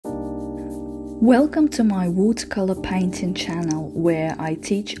Welcome to my watercolor painting channel, where I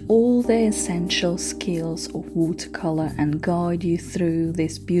teach all the essential skills of watercolor and guide you through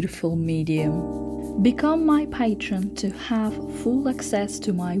this beautiful medium. Become my patron to have full access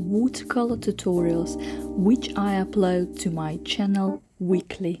to my watercolor tutorials, which I upload to my channel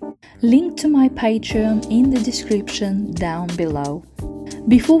weekly. Link to my Patreon in the description down below.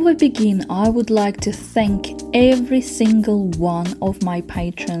 Before we begin, I would like to thank every single one of my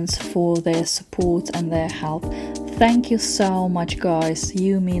patrons for their support and their help. Thank you so much, guys,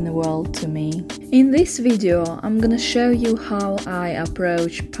 you mean the world to me. In this video, I'm gonna show you how I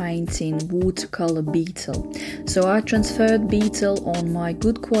approach painting watercolor beetle. So I transferred beetle on my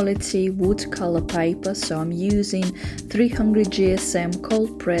good quality watercolor paper, so I'm using 300 GSM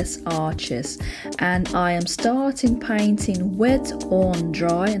cold press arches, and I am starting painting wet on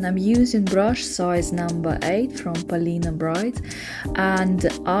dry, and I'm using brush size number 8 from Polina Bright, and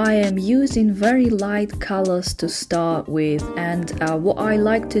I am using very light colors to start with. And what I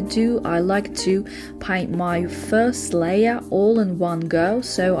like to do, I like to paint my first layer all in one go,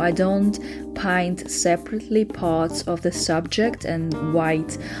 so I don't paint separately parts of the subject and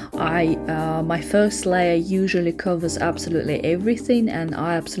wait. My first layer usually covers absolutely everything, and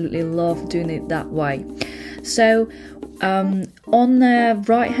I absolutely love doing it that way. So on the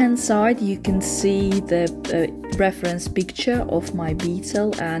right hand side you can see the reference picture of my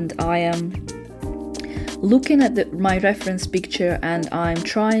beetle, and I am looking at my reference picture and I'm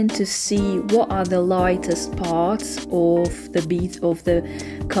trying to see what are the lightest parts of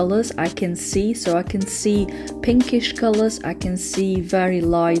the colors I can see. So I can see pinkish colors, I can see very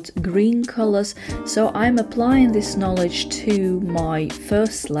light green colors. So I'm applying this knowledge to my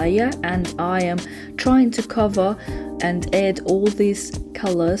first layer, and I am trying to cover and add all these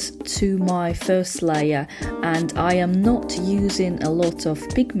colors to my first layer. And I am not using a lot of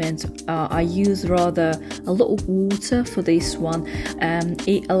pigment, I use rather a lot of water for this one.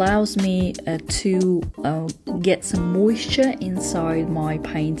 It allows me to get some moisture inside my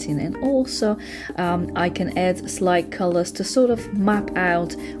painting, and also I can add slight colors to sort of map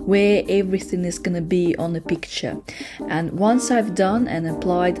out where everything is going to be on the picture. And once I've done and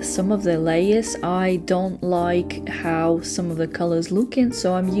applied some of the layers, I don't like how some of the colors looking,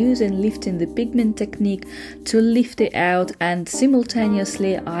 so I'm using lifting the pigment technique to lift it out, and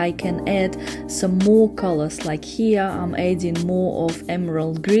simultaneously I can add some more colors. Like here I'm adding more of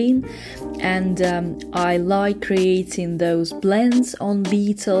emerald green, and I like creating those blends on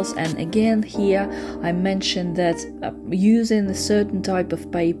beetles. And again, here I mentioned that using a certain type of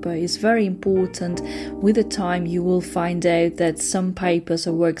paper is very important. With the time you will find out that some papers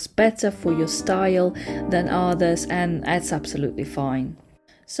works better for your style than others, and that's absolutely fine.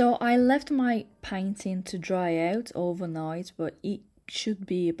 So I left my painting to dry out overnight, but it should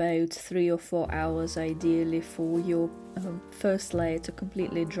be about 3 or 4 hours ideally for your first layer to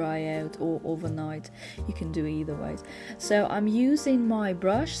completely dry out, or overnight. You can do either ways. So I'm using my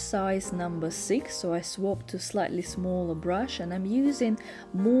brush size number 6, so I swapped to slightly smaller brush, and I'm using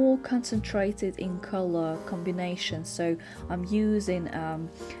more concentrated in color combinations. So I'm using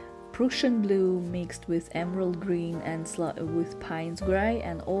Prussian blue mixed with emerald green and with Payne's grey,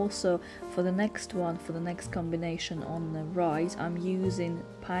 and also for the next one, for the next combination on the right, I'm using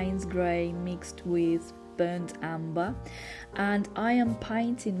Payne's grey mixed with burnt amber. And I am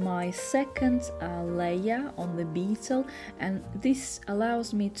painting my second layer on the beetle, and this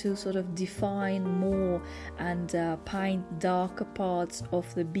allows me to sort of define more and paint darker parts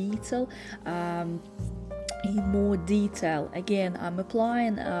of the beetle in more detail. Again, I'm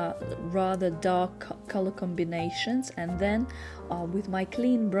applying rather dark color combinations, and then with my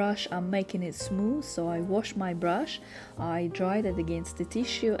clean brush I'm making it smooth. So I wash my brush, I dried it against the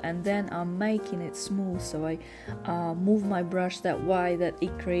tissue, and then I'm making it smooth. So I move my brush that way that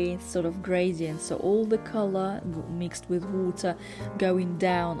it creates sort of gradient, so all the color mixed with water going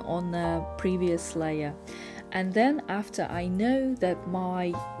down on the previous layer. And then after I know that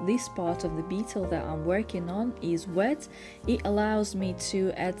this part of the beetle that I'm working on is wet, it allows me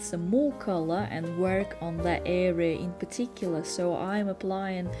to add some more color and work on that area in particular. So I'm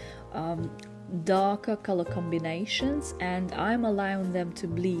applying darker color combinations, and I'm allowing them to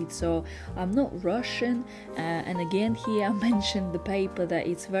bleed, so I'm not rushing. And again, here I mentioned the paper, that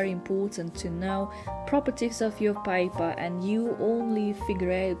it's very important to know properties of your paper, and you only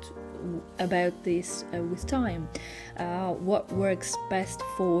figure out about this with time, what works best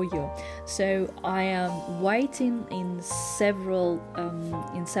for you. So I am waiting in several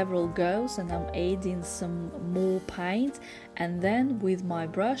goes, and I'm adding some more paint, and then with my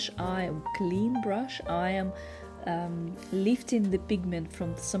brush, clean brush, I am lifting the pigment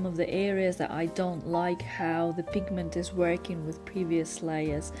from some of the areas that I don't like how the pigment is working with previous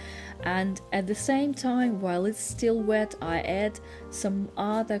layers. And at the same time, while it's still wet, I add some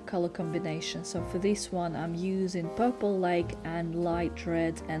other color combinations. So for this one I'm using purple lake and light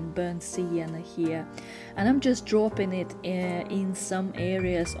red and burnt sienna here, and I'm just dropping it in some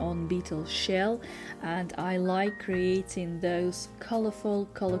areas on beetle shell, and I like creating those colorful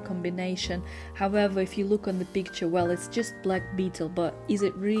color combination. However, if you look on the picture, well, it's just black beetle, but is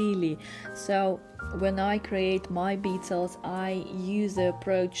it really? So when I create my beetles, I use the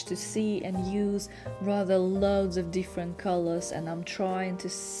approach to see and use rather loads of different colors, and I'm trying to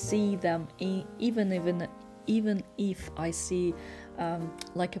see them even if I see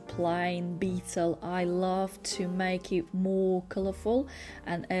like a plain beetle, I love to make it more colorful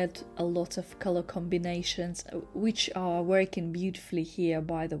and add a lot of color combinations, which are working beautifully here,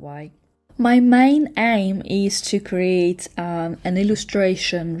 by the way. My main aim is to create an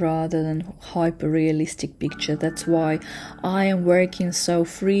illustration rather than hyper-realistic picture. That's why I am working so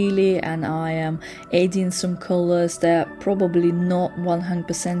freely, and I am adding some colors that are probably not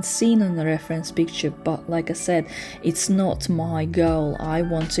 100% seen in the reference picture, but like I said, it's not my goal. I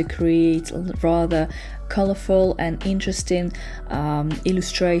want to create rather colorful and interesting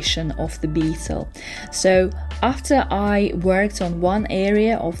illustration of the beetle. So after I worked on one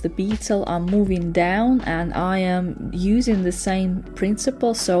area of the beetle, I'm moving down and I am using the same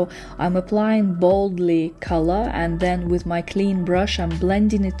principle. So I'm applying boldly color, and then with my clean brush I'm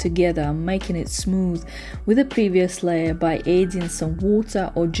blending it together. I'm making it smooth with the previous layer by adding some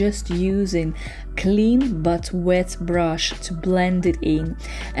water or just using clean but wet brush to blend it in.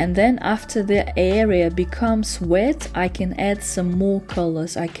 And then after the area becomes wet, I can add some more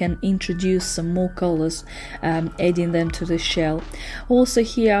colors. I can introduce some more colors, adding them to the shell. Also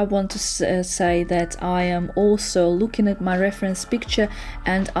here I want to say that I am also looking at my reference picture,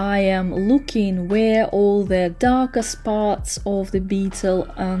 and I am looking where all the darkest parts of the beetle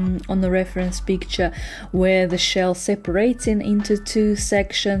on the reference picture, where the shell separating into two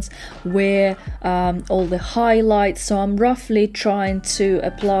sections, where all the highlights. So I'm roughly trying to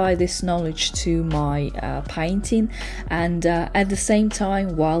apply this knowledge to my painting, and at the same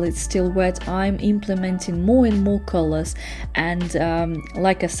time, while it's still wet, I'm implementing more and more colors. And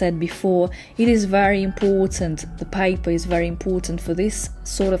like I said before, it is very important, the paper is very important for this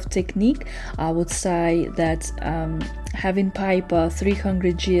sort of technique. I would say that having paper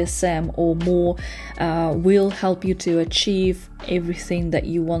 300 GSM or more will help you to achieve everything that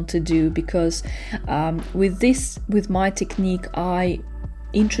you want to do, because with my technique I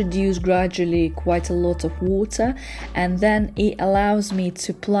introduce gradually quite a lot of water, and then it allows me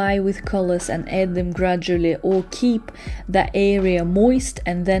to play with colors and add them gradually, or keep that area moist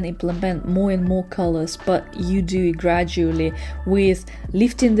and then implement more and more colors. But you do it gradually with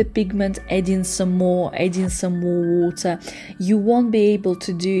lifting the pigment, adding some more water. You won't be able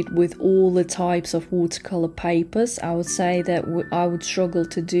to do it with all the types of watercolor papers. I would say that I would struggle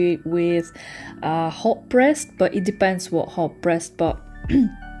to do it with hot pressed, but it depends what hot pressed. But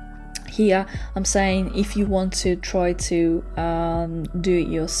here I'm saying if you want to try to do it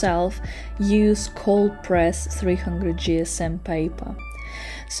yourself, use cold press 300 GSM paper.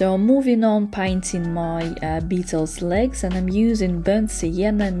 So I'm moving on painting my beetle's legs, and I'm using burnt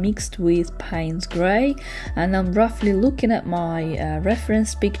sienna mixed with Payne's grey, and I'm roughly looking at my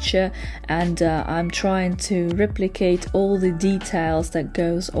reference picture, and I'm trying to replicate all the details that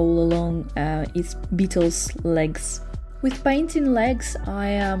goes all along its beetle's legs. With painting legs, I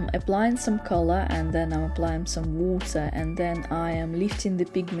am applying some color, and then I'm applying some water, and then I am lifting the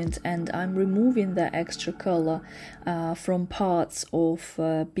pigment and I'm removing the extra color from parts of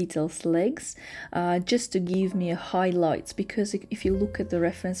beetle's legs, just to give me a highlights, because if you look at the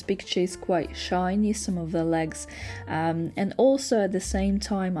reference picture, it's quite shiny, some of the legs, and also at the same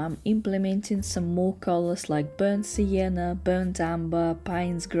time I'm implementing some more colors like burnt sienna, burnt amber,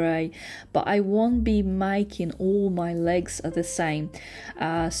 Payne's grey, but I won't be making all my legs are the same,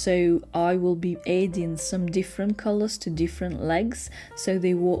 so I will be adding some different colors to different legs, so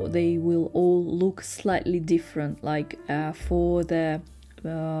they will all look slightly different. Like for the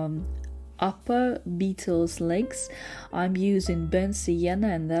upper beetle's legs, I'm using burnt sienna,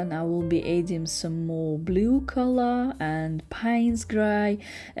 and then I will be adding some more blue color and Payne's grey,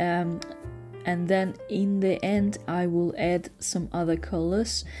 and then in the end I will add some other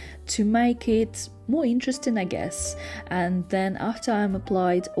colors to make it more interesting, I guess. And then after I'm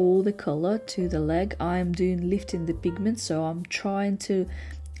applied all the color to the leg, I'm doing lifting the pigment, so I'm trying to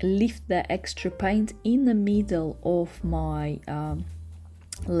lift the extra paint in the middle of my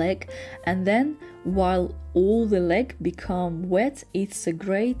leg, and then while all the leg become wet, it's a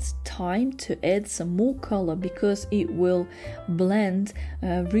great time to add some more color because it will blend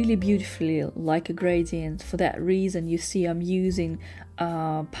really beautifully like a gradient. For that reason, you see I'm using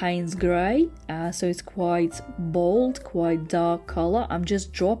Payne's Grey, so it's quite bold, quite dark color. I'm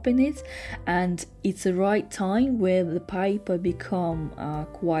just dropping it, and it's the right time where the paper become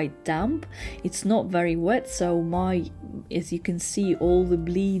quite damp. It's not very wet, so as you can see, all the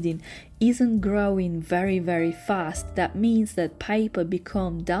bleeding isn't growing very fast. That means that paper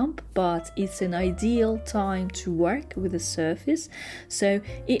become damp, but it's an ideal time to work with the surface, so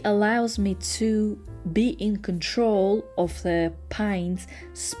it allows me to be in control of the paint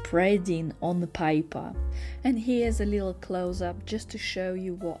spreading on the paper. And here's a little close-up just to show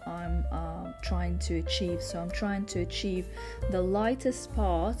you what I'm trying to achieve. So I'm trying to achieve the lightest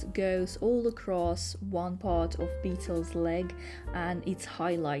part goes all across one part of Beetle's leg and it's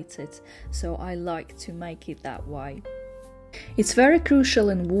highlighted, so I like to make it that way. It's very crucial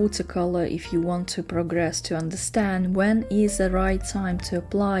in watercolor if you want to progress to understand when is the right time to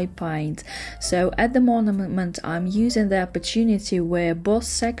apply paint. So at the moment I'm using the opportunity where both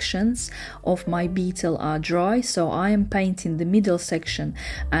sections of my beetle are dry, so I am painting the middle section,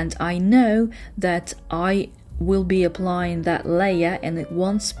 and I know that I will be applying that layer and it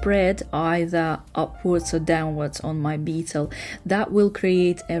won't spread either upwards or downwards on my beetle. That will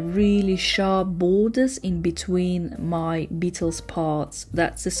create a really sharp borders in between my beetle's parts.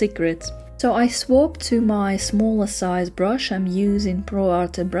 That's the secret. So I swapped to my smaller size brush. I'm using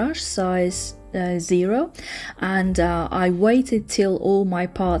ProArte brush size 0, and I waited till all my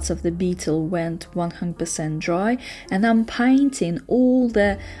parts of the beetle went 100% dry, and I'm painting all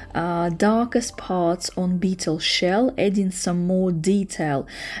the darkest parts on beetle shell, adding some more detail.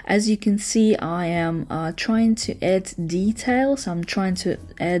 As you can see, I am trying to add details. I'm trying to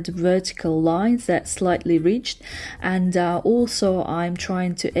add vertical lines that slightly ridged, and also I'm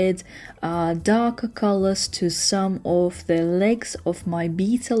trying to add darker colors to some of the legs of my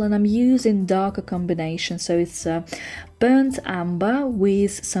beetle, and I'm using darker combination, so it's burnt amber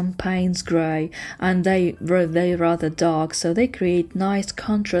with some Payne's Grey, and they're rather dark, so they create nice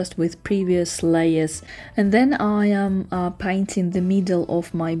contrast with previous layers. And then I am painting the middle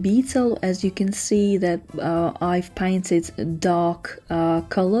of my beetle. As you can see that I've painted dark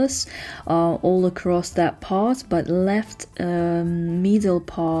colors all across that part, but left middle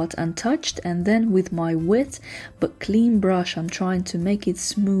part untouched, and then with my wet but clean brush I'm trying to make it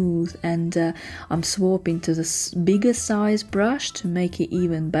smooth, and I'm swapping to the bigger size brush to make it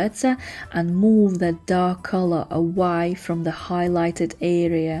even better and move that dark color away from the highlighted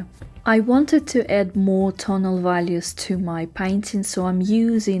area. I wanted to add more tonal values to my painting, so I'm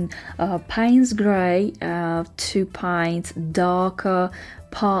using Payne's Grey to paint darker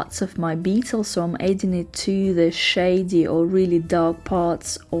parts of my beetle, so I'm adding it to the shady or really dark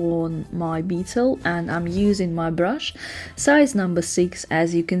parts on my beetle, and I'm using my brush size number 6.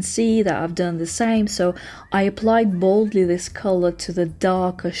 As you can see that I've done the same, so I applied boldly this color to the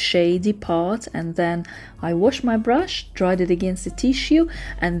darker shady part, and then I washed my brush, dried it against the tissue,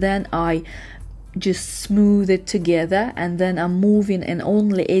 and then I just smooth it together, and then I'm moving and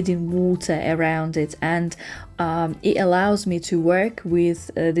only adding water around it, and it allows me to work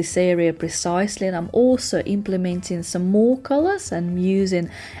with this area precisely. And I'm also implementing some more colors. I'm using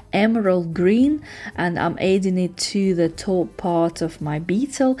emerald green and I'm adding it to the top part of my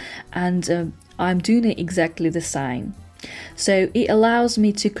beetle, and I'm doing it exactly the same. So it allows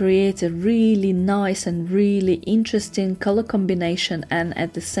me to create a really nice and really interesting color combination, and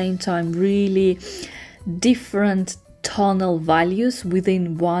at the same time really different tonal values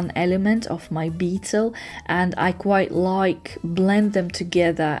within one element of my beetle, and I quite like blend them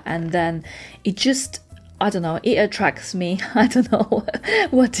together, and then it just, I don't know, it attracts me. I don't know,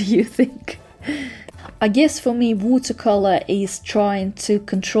 what do you think? I guess for me watercolor is trying to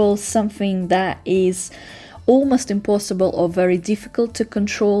control something that is almost impossible or very difficult to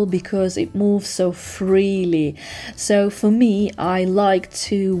control because it moves so freely. So for me, I like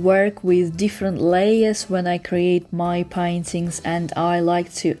to work with different layers when I create my paintings, and I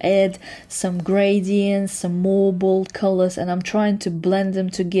like to add some gradients, some more bold colors, and I'm trying to blend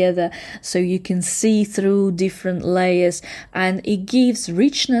them together so you can see through different layers, and it gives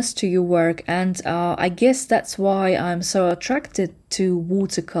richness to your work. And I guess that's why I'm so attracted to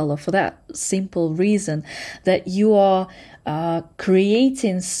watercolor, for that simple reason that you are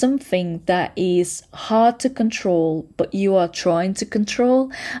creating something that is hard to control, but you are trying to control.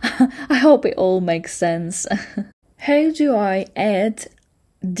 I hope it all makes sense. How do I add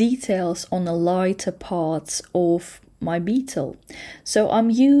details on the lighter parts of my beetle. So I'm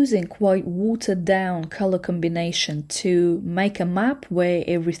using quite watered down color combination to make a map where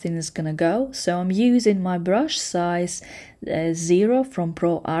everything is gonna go. So I'm using my brush size 0 from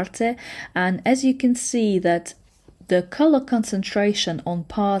proArte, and as you can see that the color concentration on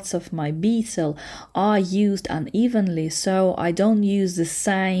parts of my beetle are used unevenly, so I don't use the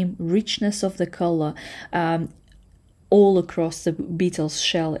same richness of the color all across the beetle's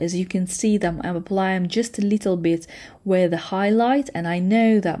shell. As you can see them, I'm applying just a little bit where the highlight, and I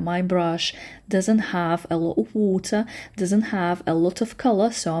know that my brush doesn't have a lot of water, doesn't have a lot of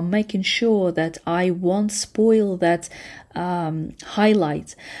color, so I'm making sure that I won't spoil that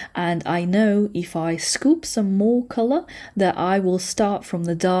highlight. And I know if I scoop some more color that I will start from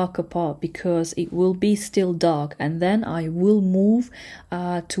the darker part because it will be still dark, and then I will move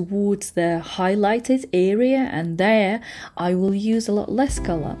towards the highlighted area, and there I will use a lot less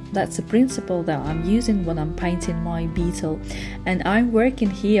color. That's the principle that I'm using when I'm painting my beetle. And I'm working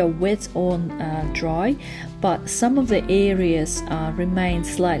here wet on dry, but some of the areas remain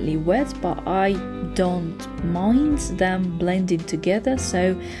slightly wet, but I don't mind them blending together.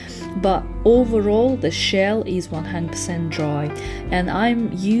 But overall the shell is 100% dry, and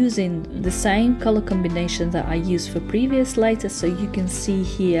I'm using the same color combination that I used for previous later. So you can see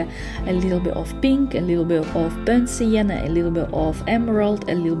here a little bit of pink, a little bit of burnt sienna, a little bit of emerald,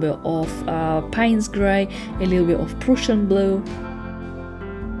 a little bit of Payne's grey, a little bit of Prussian blue.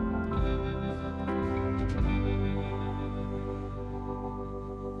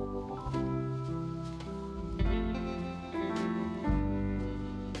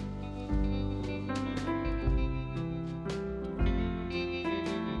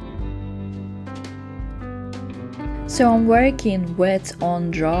 So I'm working wet on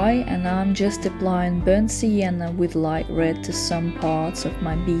dry, and I'm just applying burnt sienna with light red to some parts of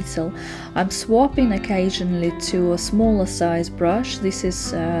my beetle. I'm swapping occasionally to a smaller size brush. This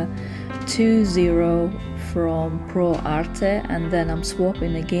is 2.0 from proArte, and then I'm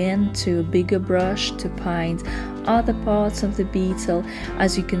swapping again to a bigger brush to paint other parts of the beetle.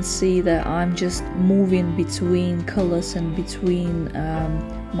 As you can see that I'm just moving between colors and between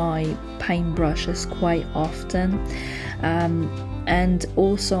my paint brushes quite often, and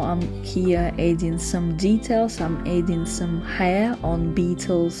also I'm here adding some details. I'm adding some hair on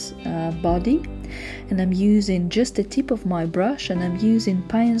beetle's body, and I'm using just the tip of my brush, and I'm using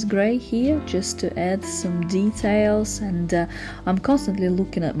Payne's grey here just to add some details. And I'm constantly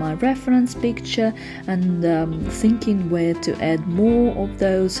looking at my reference picture and thinking where to add more of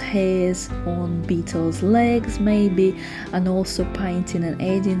those hairs on beetle's legs maybe, and also painting and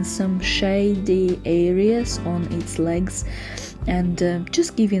adding some shady areas on its legs, and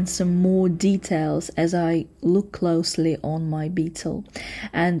just giving some more details as I look closely on my beetle.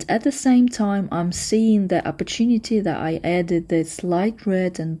 And at the same time I'm seeing the opportunity that I added this light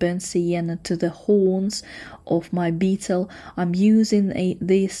red and burnt sienna to the horns of my beetle. I'm using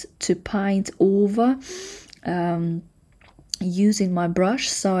this to paint over using my brush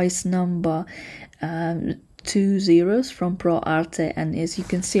size number 2.0 from proArte, and as you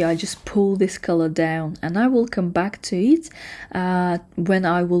can see I just pull this color down, and I will come back to it when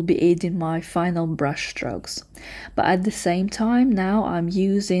I will be adding my final brush strokes. But at the same time now I'm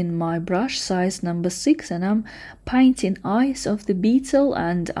using my brush size number 6, and I'm painting eyes of the beetle,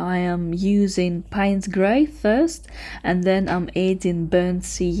 and I am using Payne's grey first, and then I'm adding burnt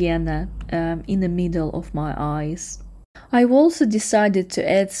sienna in the middle of my eyes. I've also decided to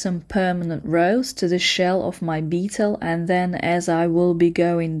add some permanent rose to the shell of my beetle, and then as I will be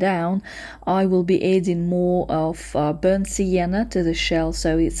going down I will be adding more of burnt sienna to the shell,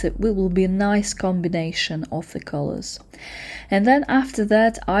 so it will be a nice combination of the colors. And then after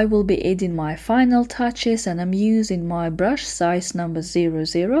that I will be adding my final touches, and I'm using my brush size number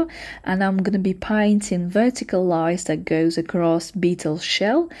 00, and I'm going to be painting vertical lines that goes across beetle's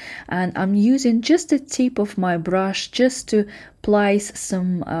shell, and I'm using just the tip of my brush just to place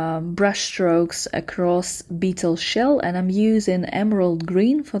some brush strokes across beetle's shell, and I'm using emerald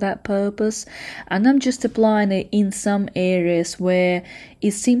green for that purpose, and I'm just applying it in some areas where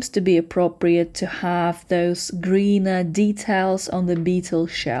it seems to be appropriate to have those greener details on the beetle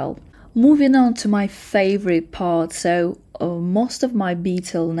shell. Moving on to my favorite part. So most of my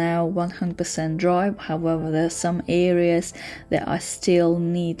beetle now 100% dry, however there's some areas that I still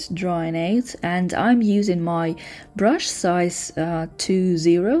need drying out, and I'm using my brush size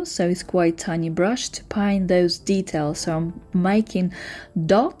 2.0, so it's quite tiny brush, to paint those details. So I'm making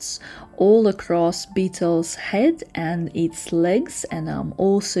dots all across beetle's head and its legs, and I'm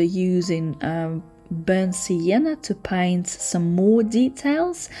also using burnt sienna to paint some more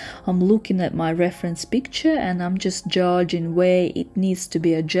details. I'm looking at my reference picture and I'm just judging where it needs to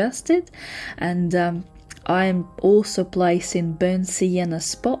be adjusted, and I'm also placing burnt sienna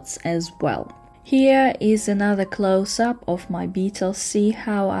spots as well. Here is another close-up of my beetle. See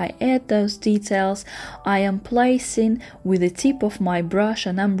how I add those details. I am placing with the tip of my brush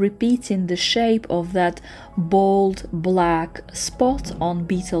and I'm repeating the shape of that bold black spot on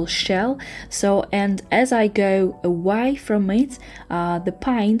beetle shell. So, and as I go away from it, the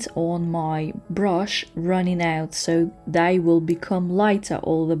paint on my brush running out, so they will become lighter,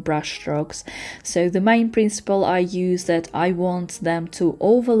 all the brush strokes. So the main principle I use that I want them to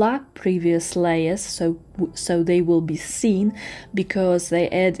overlap previous layers, so they will be seen, because they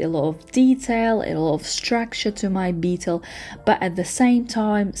add a lot of detail, a lot of structure to my beetle, but at the same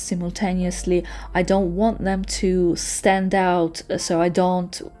time, simultaneously, I don't want them to stand out, so I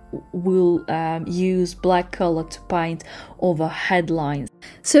don't will use black color to paint over headlines.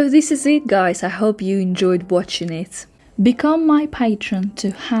 So this is it, guys. I hope you enjoyed watching it. Become my patron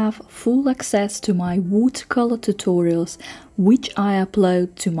to have full access to my watercolor tutorials, which I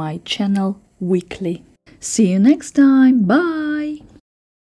upload to my channel weekly. See you next time. Bye!